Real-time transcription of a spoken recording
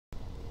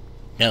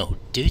No,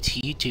 due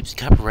to YouTube's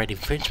copyright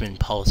infringement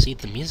policy,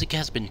 the music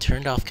has been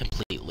turned off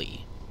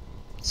completely.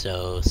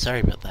 So,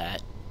 sorry about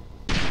that.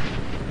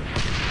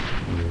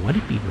 What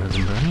it be, Bros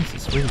and Bronies?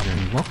 It's Razor,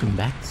 and welcome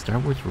back to Star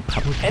Wars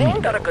Republic Commando.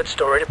 Anyone got a good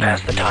story to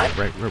pass the time?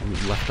 Right where we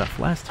left off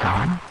last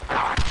time.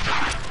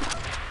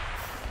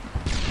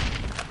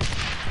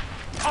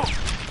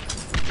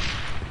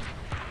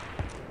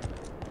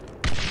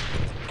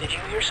 Did you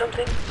hear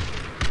something?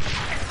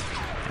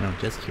 I don't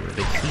just hear it,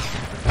 I see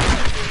something.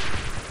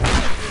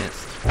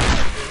 Missed.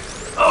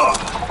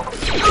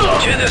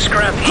 To the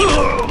scrap heap!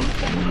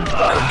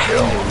 Good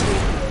kill.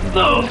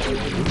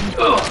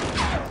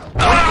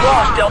 We've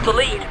lost Delta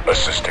lead.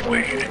 Assisting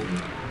lead.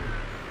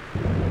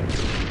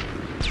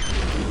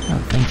 Oh,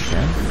 thanks,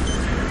 Seth.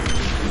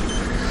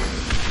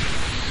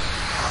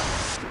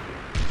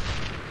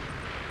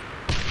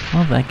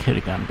 Well, that could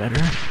have gone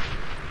better.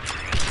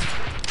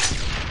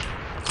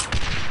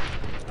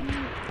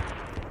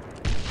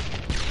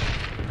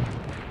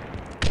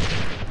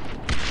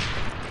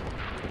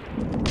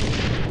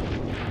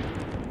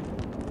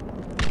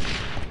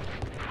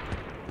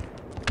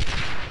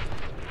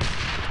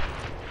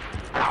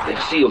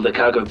 They've sealed the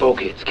cargo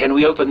bulkheads. Can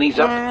we open these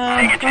up?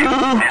 Negative.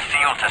 They're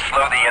sealed to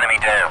slow the enemy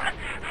down.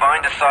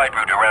 Find a side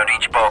route around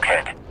each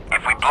bulkhead.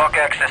 If we block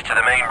access to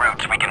the main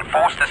routes, we can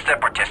force the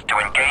separatists to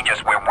engage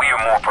us where we are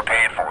more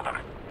prepared for them.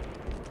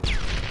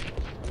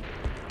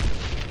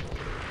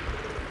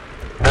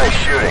 Nice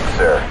shooting,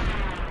 sir.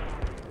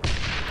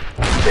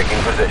 Taking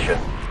position.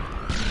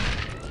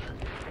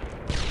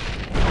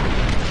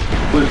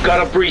 We've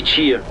got a breach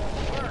here.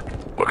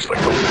 Looks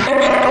like the leads need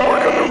to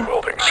work on their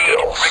welding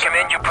skills.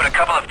 Recommend you put a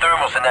couple of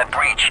thermals in that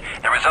breach.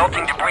 The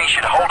resulting debris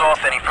should hold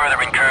off any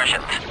further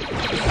incursions.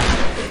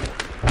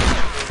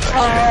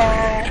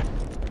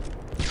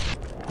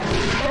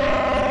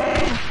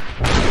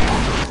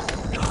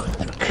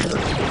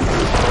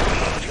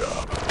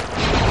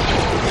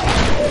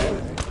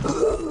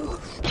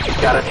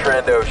 Got a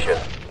Trandoshan.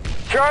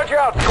 Charge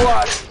out,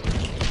 squad!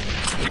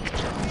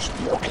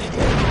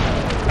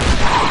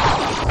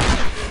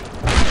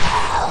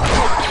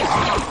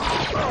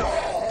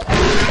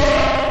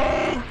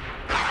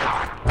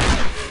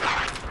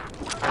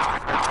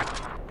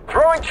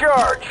 Throwing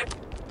charge!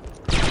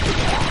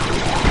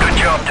 Good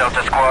job,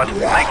 Delta Squad.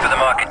 Make for the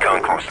market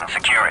concourse and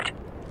secure it.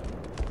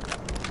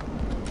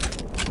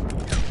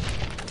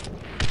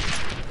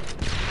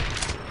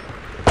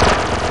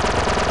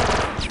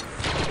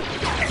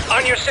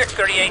 On your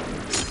 638.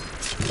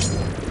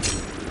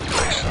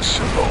 Nice and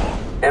simple.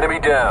 Enemy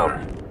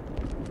down.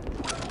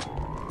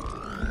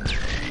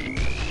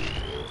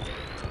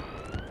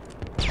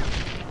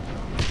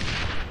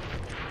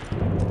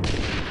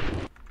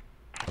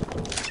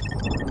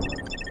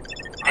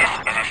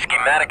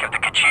 Schematic of the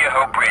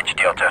Kachia-Ho Bridge,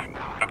 Delta.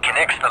 It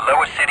connects the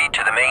lower city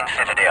to the main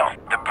citadel.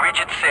 The bridge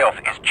itself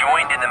is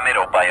joined in the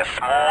middle by a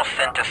small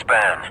center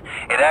span.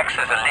 It acts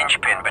as a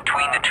linchpin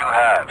between the two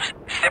halves.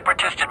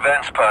 Separatist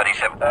advance parties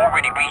have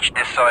already reached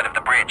this side of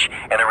the bridge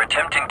and are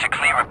attempting to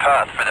clear a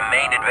path for the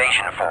main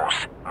invasion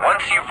force.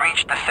 Once you've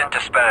reached the center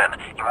span,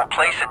 you will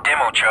place a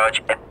demo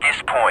charge at this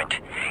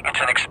point.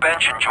 It's an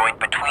expansion joint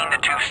between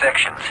the two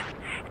sections.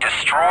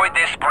 Destroy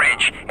this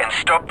bridge and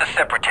stop the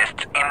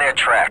Separatists in their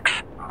tracks.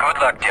 Good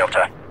luck,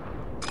 Delta.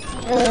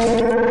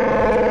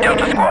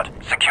 Delta Squad,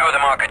 secure the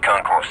market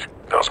concourse.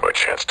 Now's my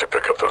chance to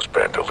pick up those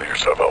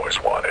bandoliers I've always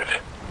wanted.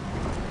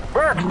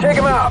 Burks, take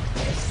him out!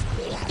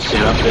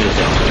 Sit up there,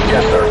 Delta.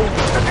 Yes, sir.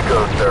 Good to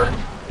go, sir.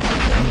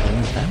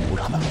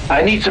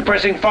 I need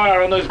suppressing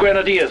fire on those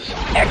grenadiers.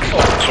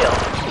 Excellent kill.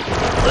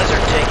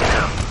 Blizzard taken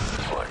out.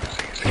 Flying is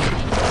easy.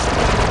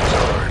 It's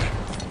hard.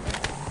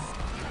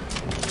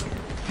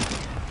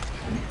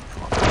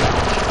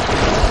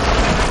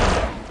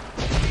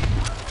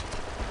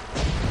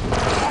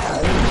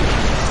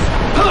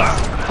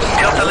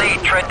 Delta lead,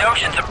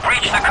 trandoshans have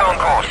breached the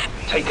concourse.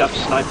 Take up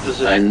snipe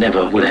position. I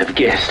never would have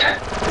guessed.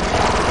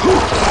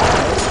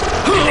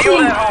 Seal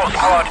that hole,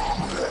 squad.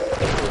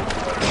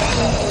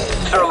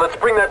 Sir, let's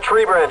bring that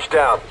tree branch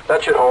down.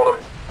 That should hold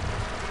him.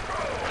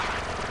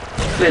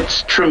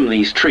 Let's trim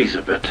these trees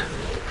a bit.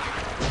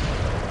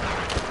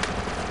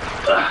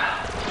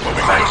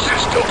 Moving nice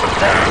is still to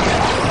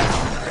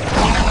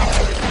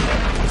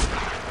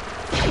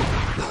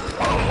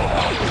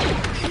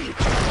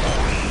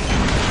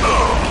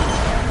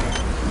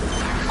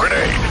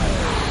Grenade!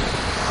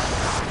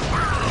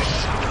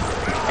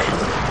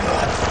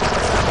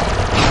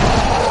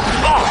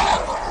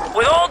 Boss,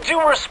 with all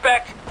due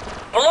respect,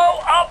 blow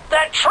up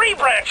that tree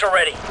branch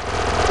already.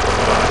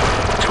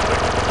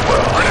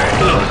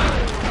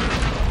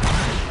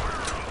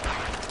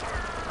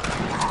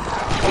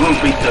 We'll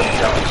beat them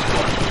down.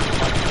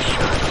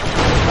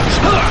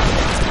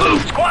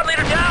 Squad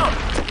leader down.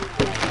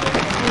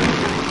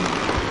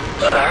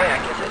 Sorry, I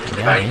guess I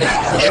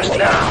just divided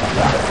now.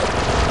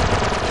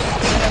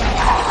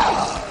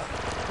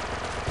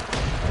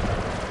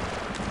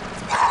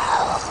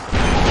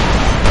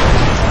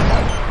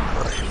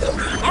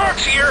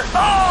 Mark's here!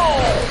 Oh!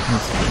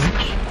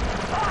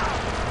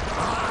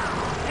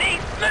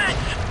 Need vent!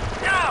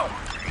 Now!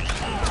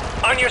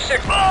 your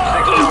 6. 6-2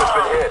 has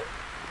been hit.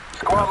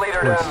 Squad leader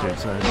Of course, down.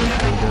 there's a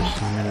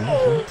Trandoshan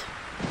management.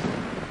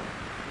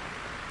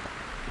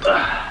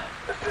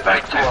 This is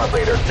the squad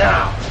leader.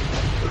 Now!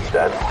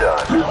 That's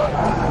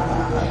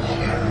done.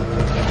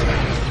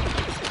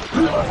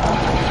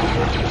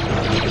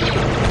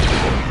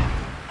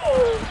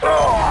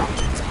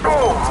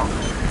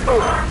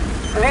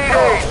 Need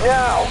aid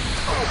now.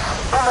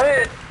 I'm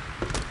hit.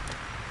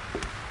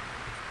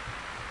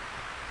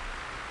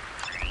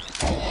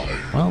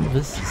 Well,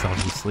 this is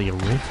obviously a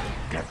rift.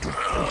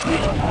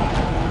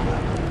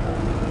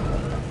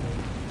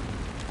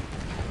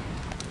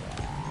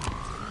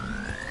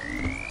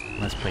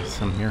 Unless by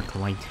some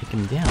miracle I take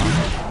him down.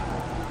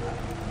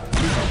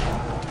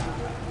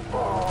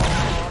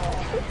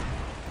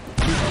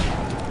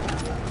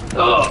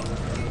 Oh!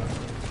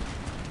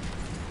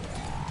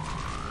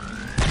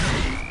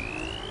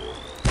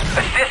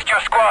 Assist your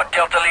squad,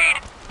 Delta Lead.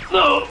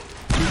 No!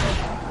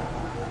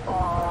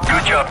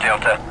 Good job,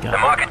 Delta. The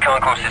market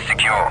concourse is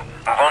secure.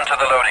 Move on to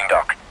the loading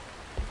dock.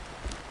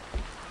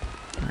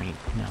 Alright,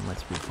 now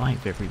let's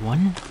revive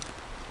everyone.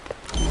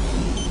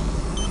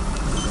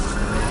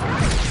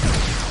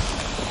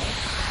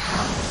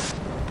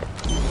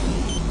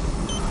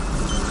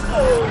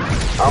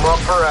 I'm up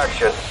for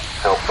action.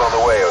 Help's on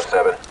the way,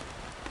 07.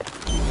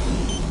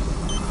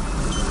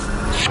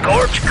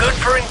 Scorch, good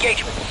for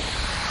engagement.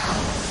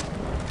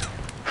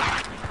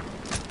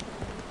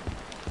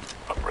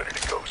 I'm ready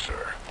to go,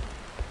 sir.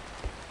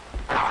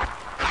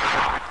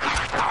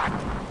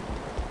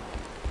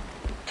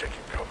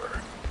 Taking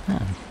cover.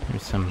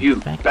 There's some You,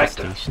 backup back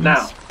to stations.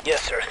 now.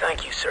 Yes, sir.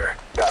 Thank you, sir.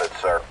 Got it,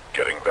 sir.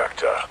 Getting back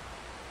to...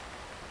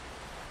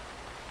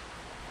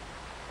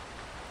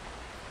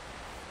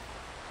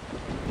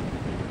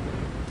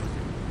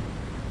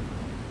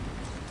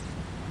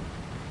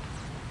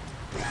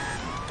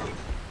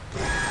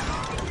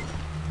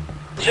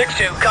 Six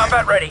 2,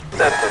 combat ready.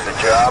 That did the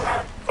job.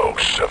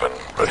 07,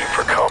 ready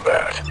for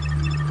combat.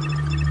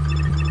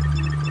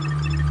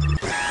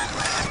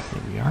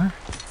 Here we are.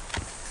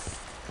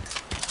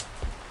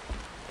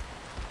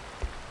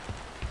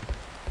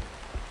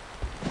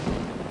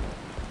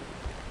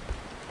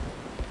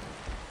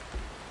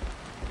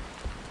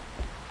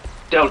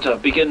 Delta,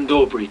 begin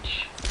door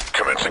breach.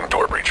 Commencing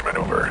door breach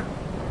maneuver.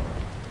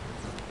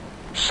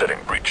 Setting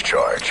breach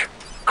charge.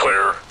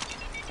 Clear.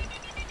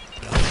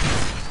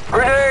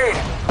 Grenade!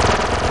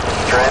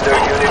 Trando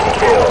unit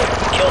killed.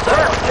 Kill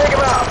down. Take him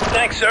out!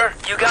 Thanks, sir.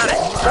 You got it.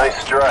 Nice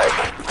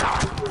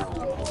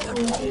strike.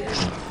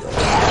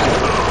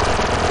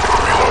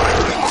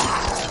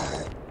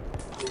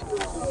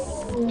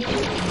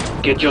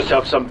 Get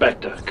yourself some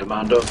Vector,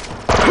 Commando.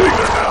 Heading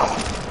there now.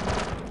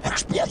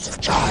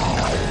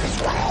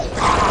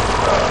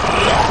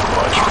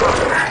 Much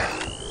better.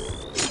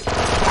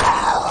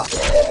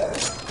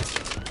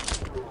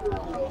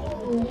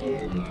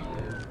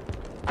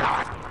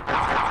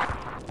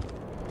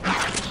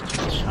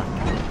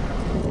 Shotgun.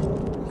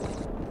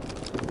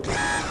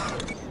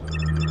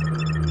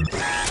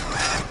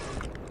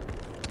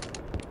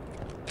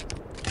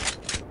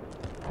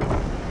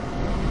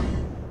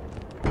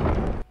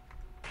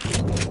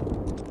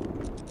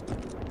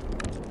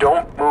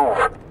 Don't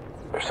move.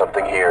 There's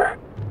something here.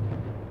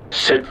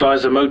 Set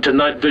visor mode to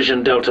night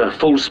vision, Delta.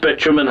 Full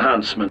spectrum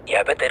enhancement.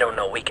 Yeah, but they don't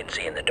know we can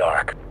see in the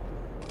dark.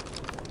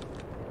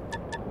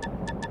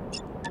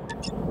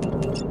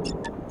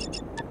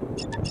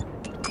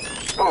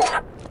 Move.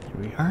 Here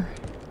we are.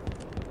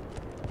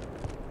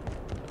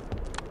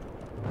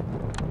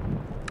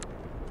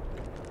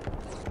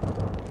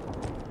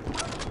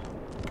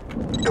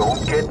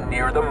 Don't get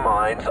near the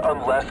mines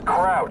unless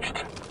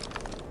crouched.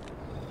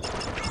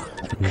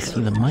 You can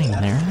see the mine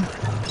there.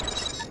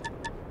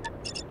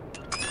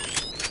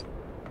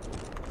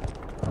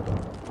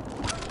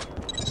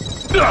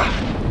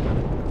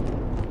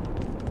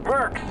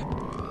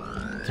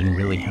 Mercs! Didn't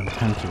really have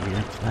time to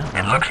react to that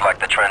It one. looks like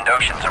the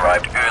trandoshans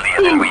arrived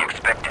earlier than we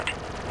expected.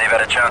 They've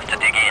had a chance to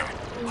dig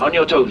in. On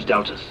your toes,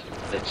 Deltas.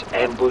 Let's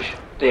ambush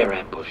their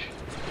ambush.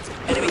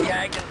 Enemy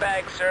tagged and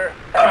bagged, sir.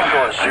 I'm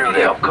gonna I shoot need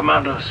him. help,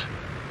 Commandos.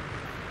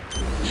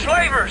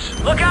 Slavers,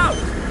 look out!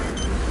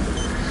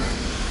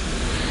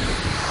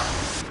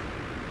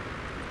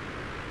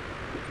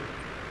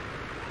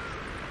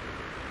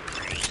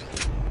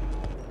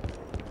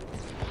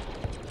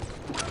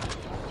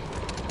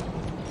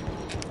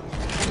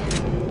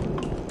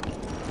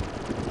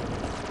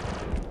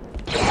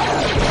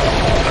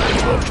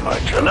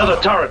 Another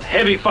turret,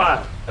 heavy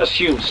fire.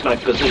 Assume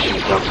snipe position,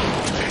 Delta.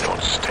 They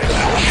don't stand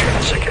a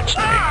chance against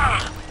me.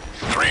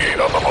 3-8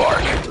 on the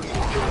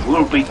mark.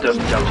 We'll beat them,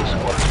 Deltas.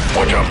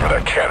 Watch out for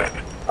that cannon.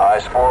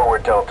 Eyes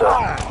forward, Delta.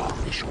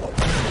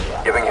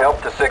 Giving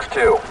help to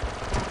 6-2.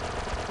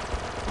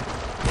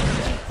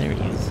 There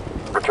he is.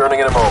 Returning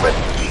in a moment.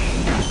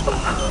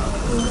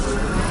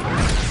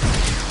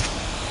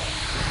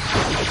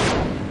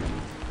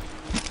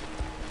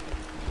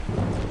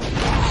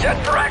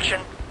 Set for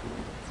action.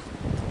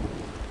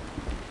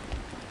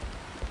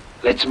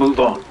 Let's move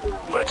on.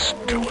 Let's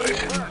do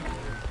it.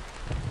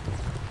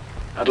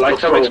 I'd like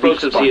some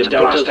explosives here,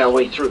 Delta. Blast our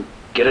way through.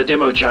 Get a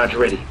demo charge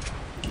ready.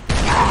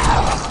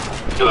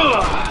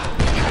 Go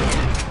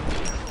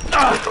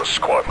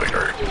squad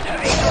leader.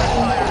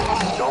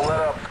 Don't let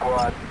up,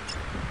 squad.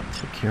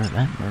 Took care of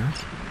that, Merc.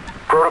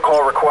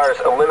 Protocol requires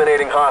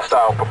eliminating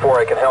hostiles before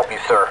I can help you,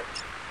 sir.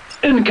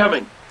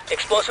 Incoming.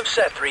 Explosive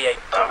set, 3-8.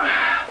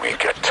 We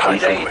get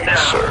tight and lead,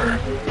 sir.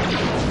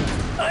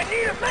 I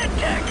need a med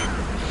tech.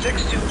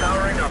 6-2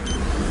 powering up.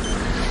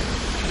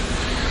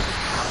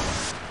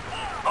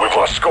 We've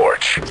lost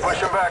Scorch. Push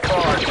him back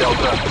hard,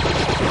 Delta.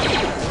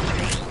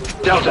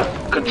 Delta,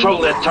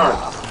 control that turret.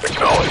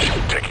 Acknowledged.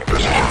 Taking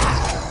position.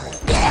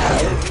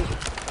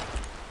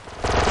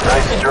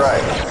 Nice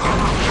strike.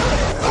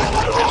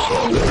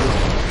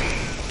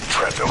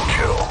 Trendo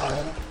kill.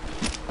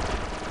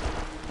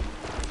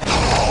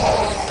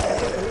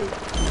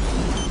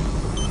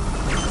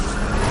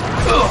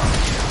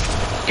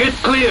 Get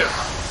clear.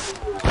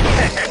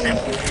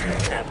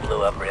 That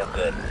blew up real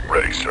good.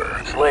 Ready,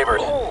 sir.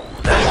 Slavers. Oh,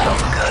 that felt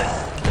good.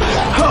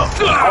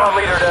 Squad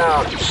leader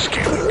down.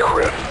 Scaling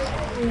Griff.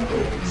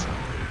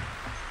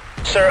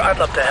 Sir, I'd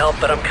love to help,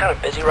 but I'm kind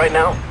of busy right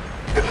now.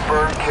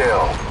 Confirmed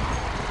kill.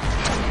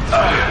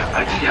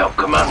 I need help,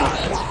 Commandos.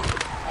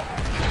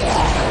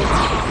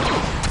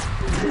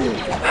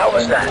 How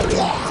was that?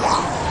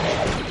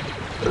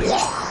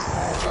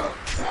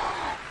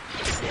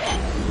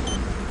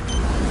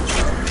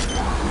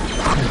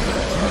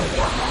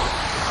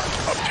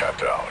 I'm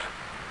tapped out.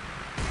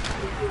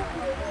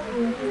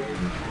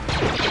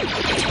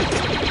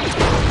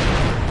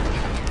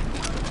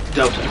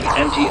 Delta,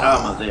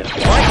 anti-armor there.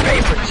 My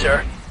favorite,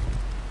 sir.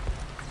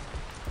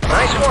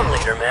 Nice one,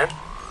 leader, man.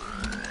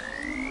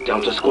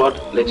 Delta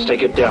squad, let's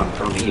take it down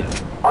from here.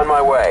 On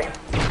my way.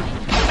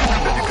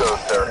 Good to go,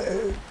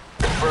 sir.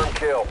 Confirmed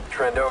kill.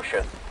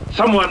 Trandoshan.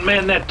 Someone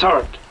man that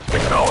turret.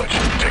 Acknowledged.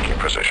 Taking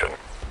position.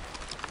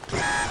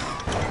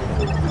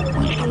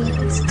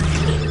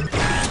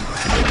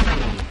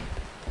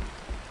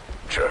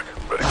 Check.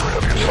 Ready for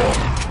have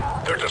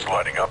yourself. They're just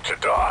lining up to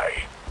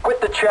die. Quit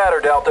the chatter,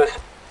 Deltas.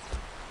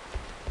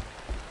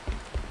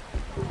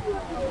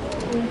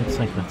 Looks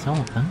like that's all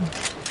of them.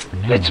 For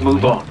now, Let's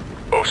move on.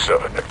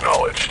 07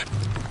 acknowledged.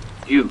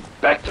 You,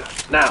 Bacta,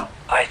 now.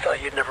 I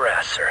thought you'd never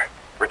ask, sir.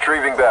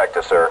 Retrieving back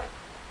to sir.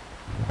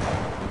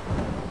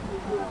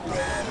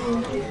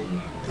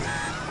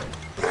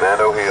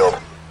 Commando healed.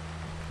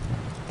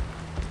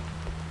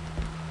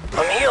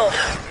 I'm healed.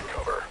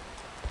 Cover.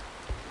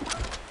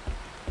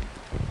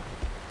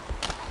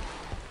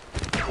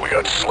 We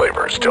got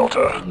slavers,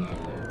 Delta.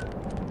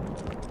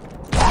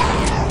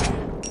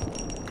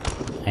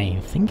 I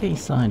think I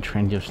saw a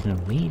transitional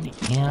lead,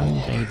 and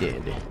I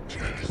did.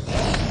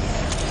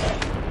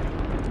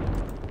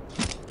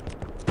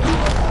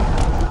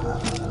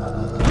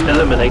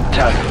 Eliminate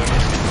target.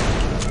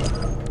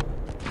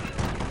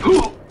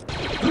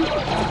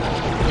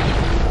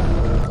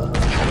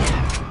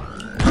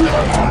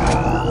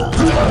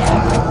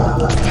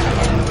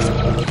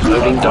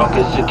 Loading dock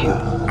is secure.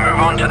 Move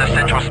on to the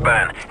central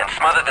span and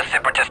smother the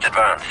separatist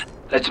advance.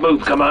 Let's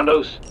move,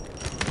 Commandos.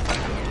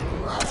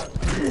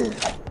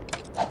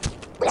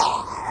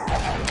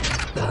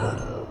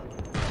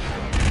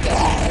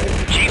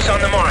 Chief's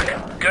on the mark.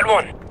 Good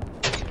one.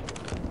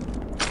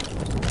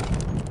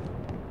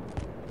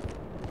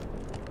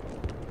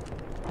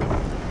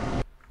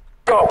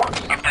 Go!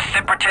 If the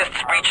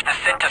separatists reach the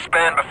center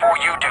span before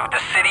you do, the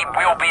city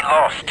will be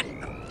lost.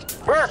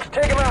 Burke,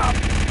 take him out!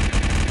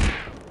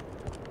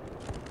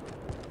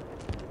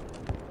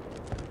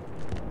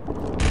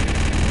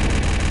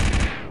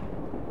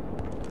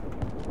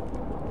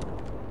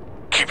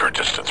 Keep your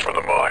distance from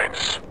the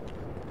mines.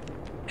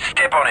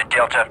 Step on it,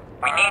 Delta.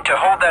 We need to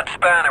hold that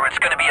span or it's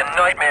going to be a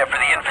nightmare for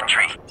the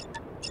infantry.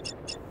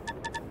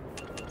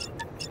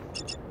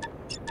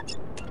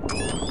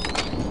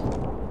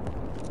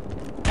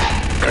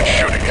 Good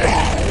shooting,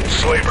 eh?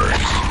 Slavers.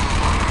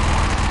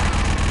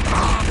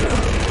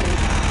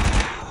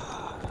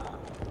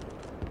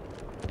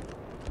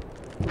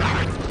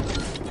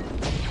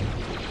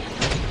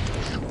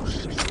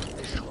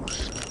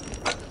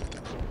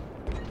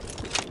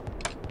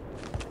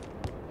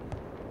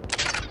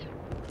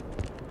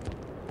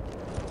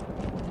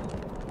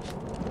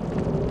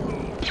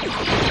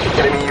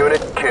 Enemy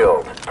unit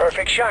killed.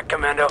 Perfect shot,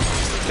 Commando.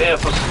 Prepare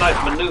for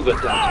snipe maneuver,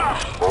 Delta.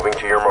 Moving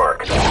to your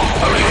mark.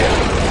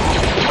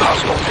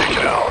 Hostile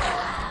taken out.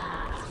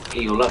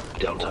 Heal up,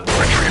 Delta.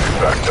 Retrieving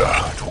back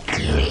down.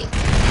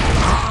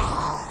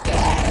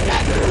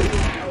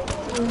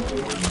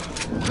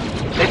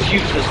 Let's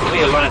use this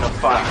clear line of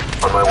fire.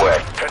 On my way.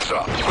 Heads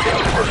up. We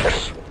got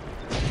orders.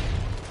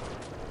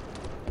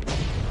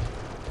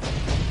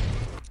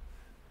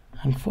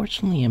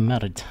 Unfortunately, I'm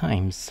out of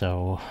time,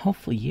 so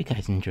hopefully you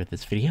guys enjoyed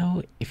this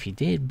video. If you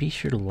did, be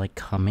sure to like,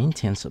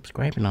 comment, and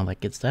subscribe and all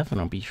that good stuff,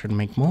 and I'll be sure to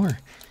make more.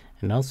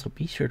 And also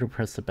be sure to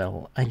press the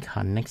bell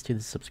icon next to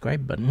the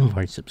subscribe button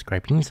while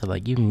subscribing so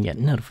that you can get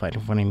notified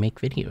of when I make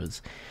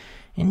videos.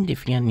 And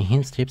if you got any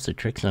hints, tips, or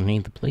tricks on any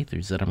of the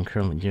playthroughs that I'm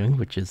currently doing,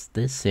 which is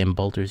this and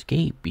Baldur's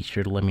Gate, be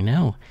sure to let me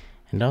know.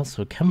 And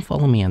also, come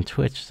follow me on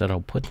Twitch, that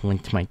I'll put the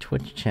link to my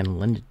Twitch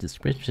channel in the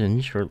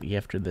description shortly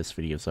after this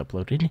video is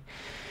uploaded.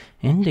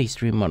 And I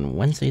stream on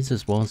Wednesdays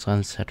as well as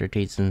on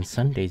Saturdays and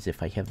Sundays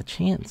if I have the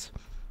chance.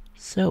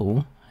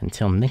 So,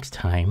 until next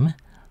time,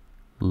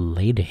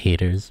 later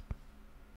haters.